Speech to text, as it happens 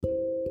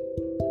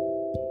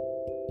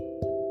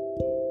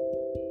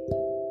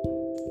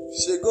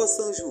Chegou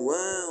São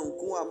João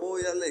com amor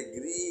e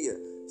alegria,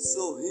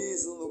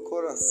 sorriso no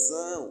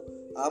coração,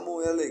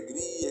 amor e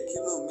alegria que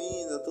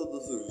ilumina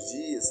todos os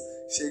dias.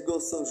 Chegou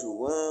São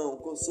João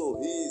com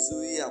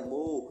sorriso e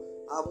amor,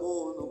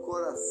 amor no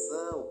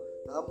coração,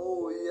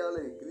 amor e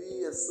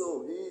alegria,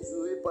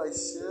 sorriso e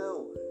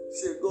paixão.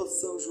 Chegou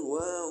São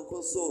João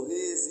com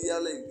sorriso e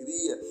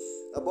alegria.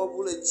 A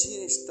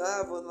borboletinha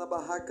estava na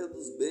barraca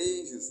dos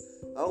beijos,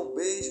 há um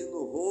beijo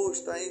no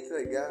rosto a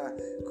entregar,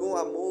 com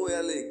amor e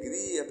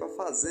alegria para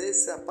fazer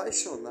se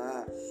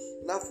apaixonar.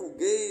 Na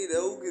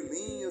fogueira o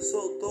grilinho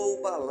soltou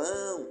o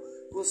balão,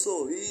 com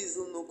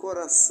sorriso no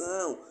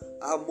coração,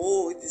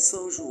 amor de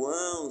São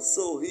João,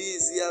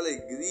 sorriso e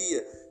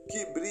alegria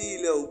que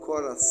brilha o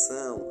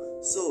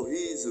coração,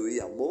 sorriso e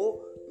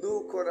amor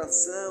no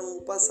coração.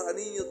 O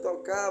passarinho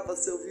tocava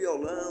seu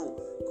violão,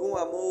 com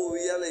amor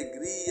e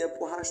alegria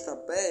por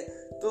rastapé,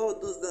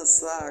 todos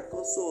dançar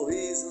com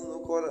sorriso no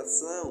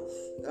coração,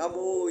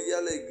 amor e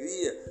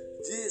alegria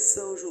de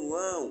São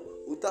João.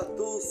 O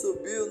tatu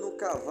subiu no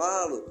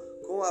cavalo,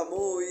 com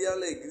amor e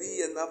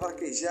alegria na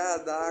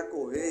vaquejada a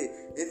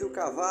correr, entre o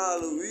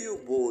cavalo e o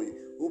boi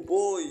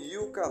e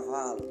o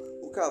cavalo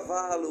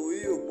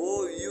e o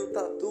boi e o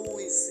tatu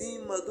em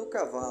cima do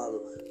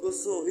cavalo, com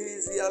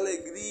sorriso e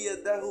alegria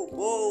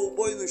derrubou o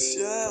boi no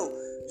chão.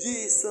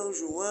 De São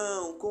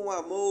João com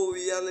amor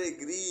e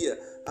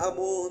alegria,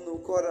 amor no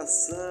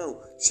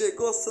coração.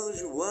 Chegou São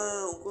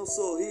João com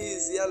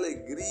sorriso e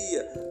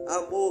alegria,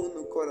 amor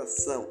no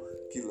coração,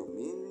 que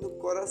ilumina o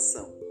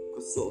coração,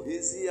 com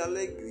sorriso e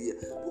alegria.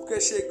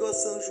 Porque chegou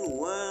São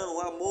João,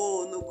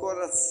 amor no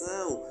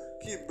coração,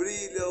 que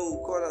brilha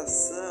o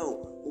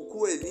coração. O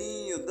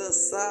coelhinho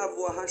dançava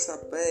o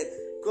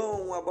arrastapé,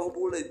 com a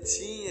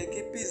borboletinha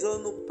que pisou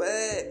no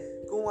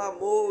pé, com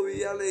amor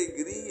e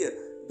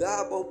alegria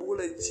da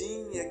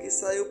borboletinha que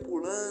saiu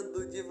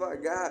pulando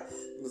devagar.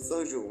 No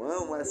São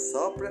João é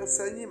só para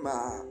se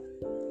animar,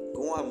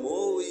 com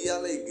amor e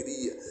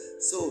alegria,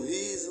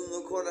 sorriso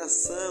no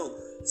coração,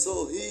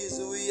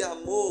 sorriso e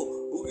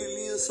amor. O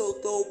grilinho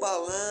soltou o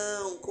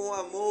balão, com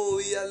amor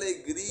e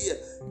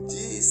alegria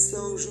de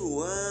São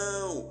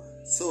João,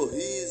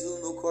 sorriso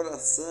no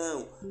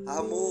coração,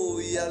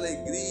 amor e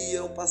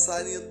alegria. Um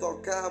passarinho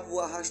tocava o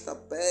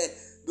arrastapé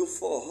do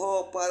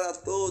forró para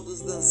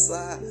todos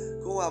dançar,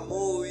 com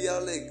amor e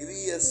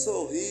alegria,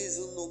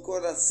 sorriso no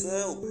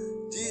coração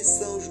de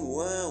São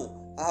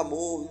João,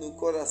 amor no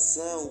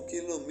coração que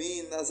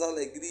ilumina as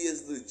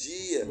alegrias do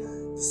dia,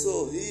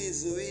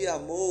 sorriso e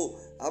amor.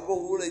 A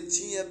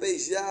borboletinha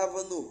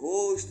beijava no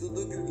rosto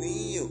do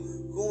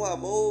grilinho, com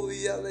amor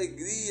e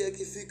alegria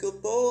que ficou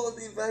todo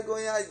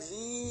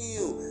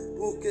envergonhadinho,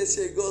 porque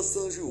chegou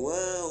São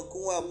João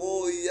com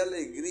amor e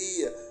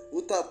alegria.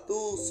 O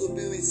tatu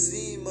subiu em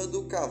cima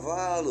do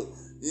cavalo,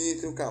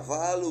 entre o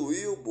cavalo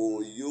e o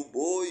boi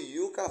e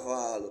o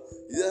cavalo,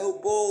 e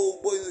derrubou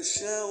o boi no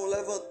chão,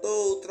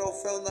 levantou o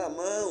troféu na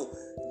mão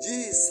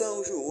de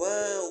São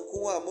João,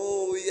 com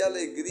amor e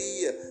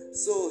alegria,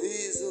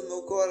 sorriso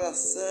no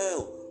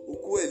coração. O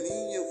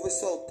coelhinho foi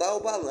soltar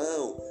o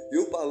balão, e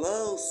o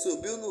balão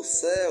subiu no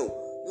céu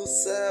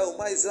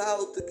mais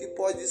alto que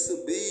pode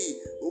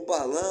subir, o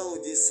balão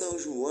de São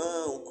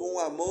João, com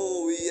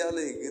amor e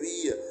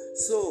alegria,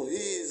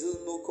 sorriso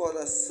no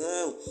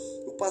coração.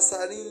 O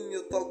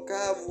passarinho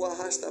tocava o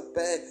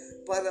arrastapé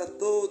para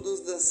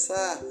todos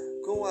dançar,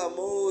 com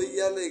amor e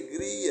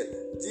alegria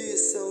de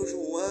São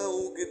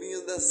João. O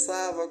grilinho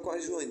dançava com a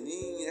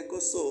joaninha,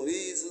 com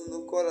sorriso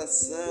no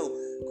coração,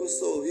 com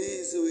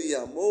sorriso e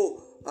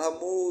amor,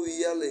 amor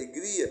e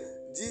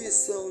alegria de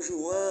São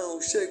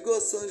João.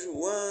 Chegou São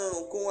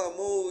João com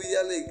amor e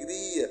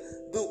alegria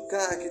do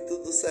cacto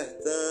do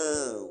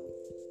sertão.